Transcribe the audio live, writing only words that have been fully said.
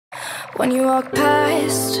When you walk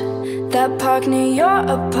past that park near your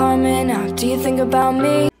apartment, now do you think about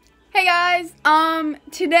me? Hey guys,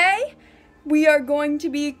 today we are going to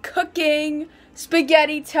be cooking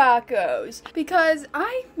spaghetti tacos because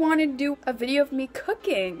I want to do a video of me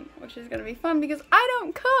cooking, which is gonna be fun because I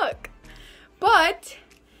don't cook. But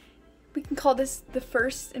we can call this the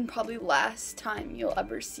first and probably last time you'll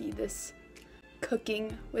ever see this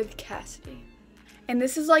cooking with Kassidy. And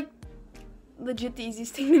this is like legit the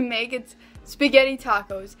easiest thing to make. It's spaghetti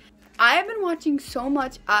tacos. I have been watching so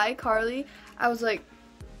much iCarly. I was like,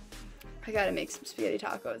 I gotta make some spaghetti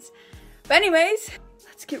tacos. But anyways,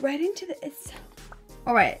 let's get right into this.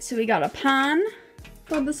 Alright, so we got a pan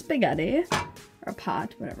for the spaghetti. Or a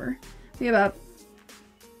pot, whatever. We have a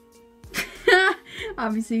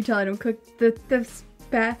obviously you tell I don't cook the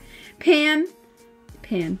pan.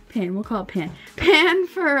 We'll call it pan. Pan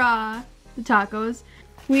for the tacos.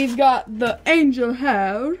 We've got the angel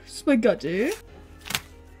hair spaghetti.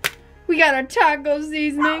 We got our taco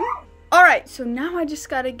seasoning. Alright, so now I just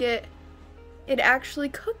gotta get it actually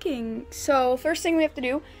cooking. So first thing we have to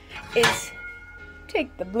do is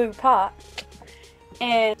take the blue pot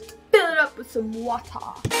and fill it up with some water.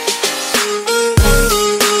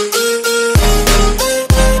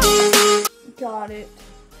 Got it.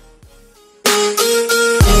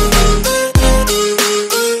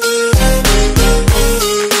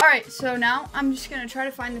 Alright, so now I'm just gonna try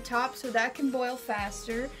to find the top so that can boil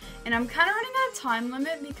faster. And I'm kind of running out of time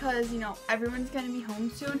limit because, you know, everyone's gonna be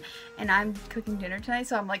home soon and I'm cooking dinner tonight,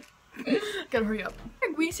 so I'm like, gotta hurry up.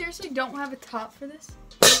 Like, we seriously don't have a top for this?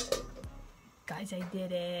 Guys, I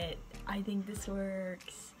did it. I think this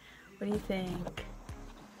works. What do you think?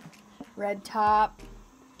 Red top,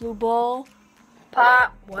 blue bowl,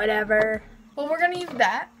 pot, whatever. Well, we're gonna use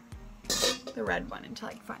that, the red one, until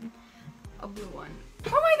I can find a blue one. Oh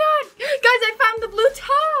my god! Guys, I found the blue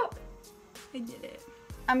top! I did it.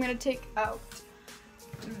 I'm gonna take out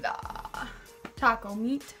the taco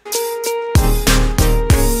meat.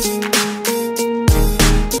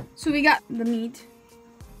 So we got the meat,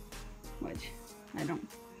 which I don't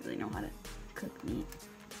really know how to cook meat,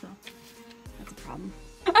 so that's a problem.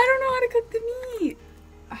 I don't know how to cook the meat.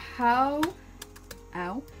 How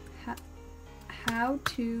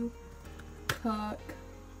to cook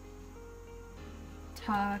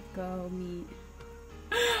taco meat.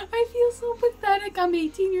 I feel so pathetic. I'm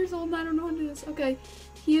 18 years old and I don't know how to do this. Okay,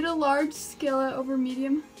 heat a large skillet over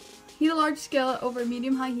medium. Heat a large skillet over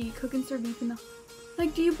medium-high heat. Cook and serve beef in the.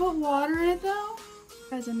 Like, do you put water in it though?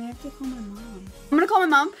 Guys, I may have to call my mom. I'm gonna call my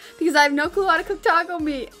mom because I have no clue how to cook taco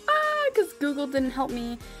meat. Because Google didn't help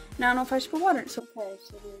me. And I don't know if I should put water in it. So, okay,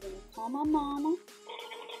 so we're gonna call my mama.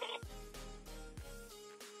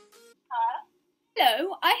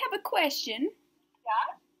 Hello, I have a question.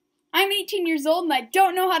 Yeah? I'm 18 years old and I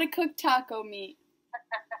don't know how to cook taco meat.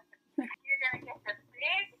 You're gonna get the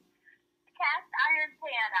big cast iron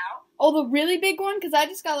pan out. Oh, the really big one? Because I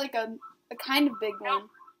just got like a kind of big one.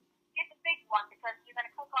 Get the big one because you're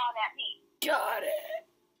gonna cook all that meat. Got it.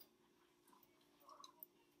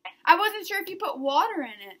 I wasn't sure if you put water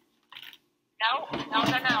in it. No. Not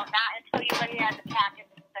until you already have the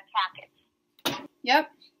packets.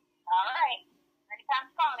 Yep. Alright. Anytime,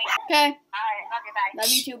 call me. Okay. Alright, love you, bye. Love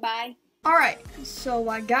you too, bye. Alright, so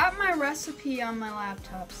I got my recipe on my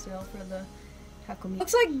laptop still for the taco meat.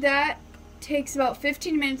 Looks like that takes about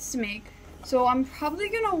 15 minutes to make, so I'm probably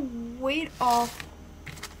gonna wait off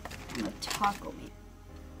on the taco meat.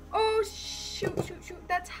 Oh, shoot,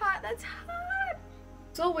 that's hot.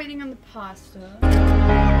 Still waiting on the pasta.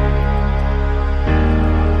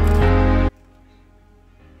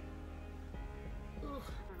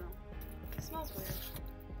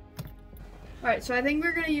 Alright, so I think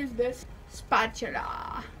we're gonna use this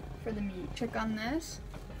spatula for the meat. Check on this.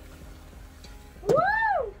 Woo!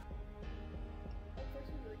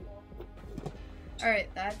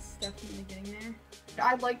 Alright, that's definitely getting there.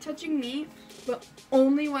 I like touching meat, but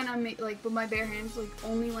only when I'm with my bare hands, like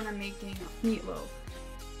only when I'm making meatloaf.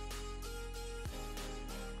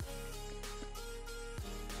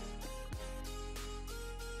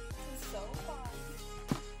 This is so fun.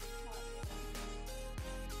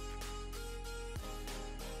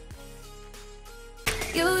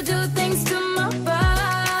 You do things to my body.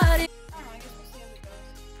 I don't know, I guess we'll see how it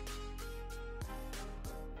goes.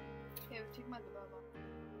 Okay, we'll take my glove off.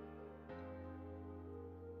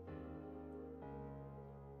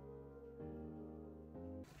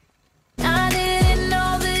 I didn't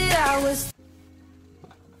know that I was.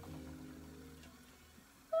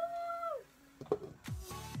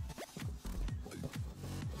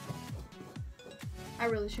 I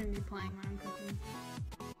really shouldn't be playing when I'm cooking.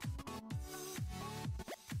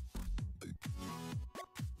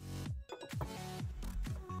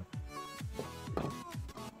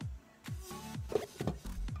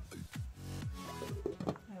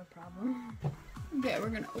 Okay, we're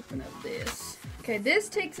gonna open up this. Okay, this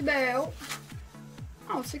takes about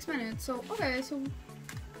 6 minutes. So okay, so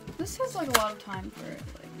this has like a lot of time for it.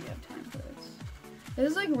 Like we have time for this.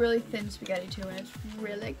 This is like really thin spaghetti too, and it's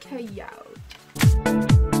really cute.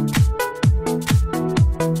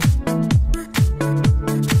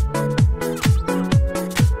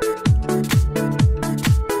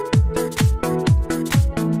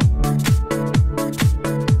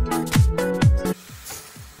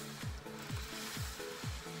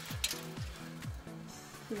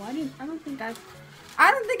 I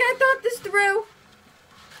don't think I thought this through.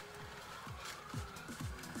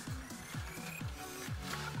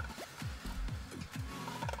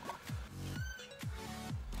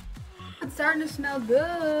 It's starting to smell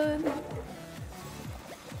good.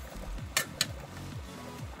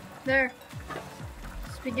 There.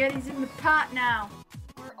 Spaghetti's in the pot now.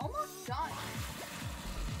 We're almost done.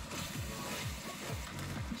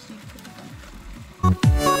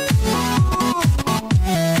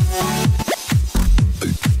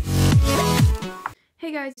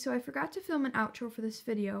 Hey guys, so I forgot to film an outro for this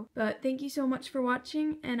video, but thank you so much for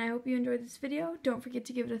watching, and I hope you enjoyed this video. Don't forget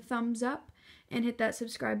to give it a thumbs up and hit that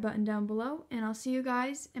subscribe button down below, and I'll see you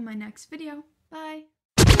guys in my next video. Bye!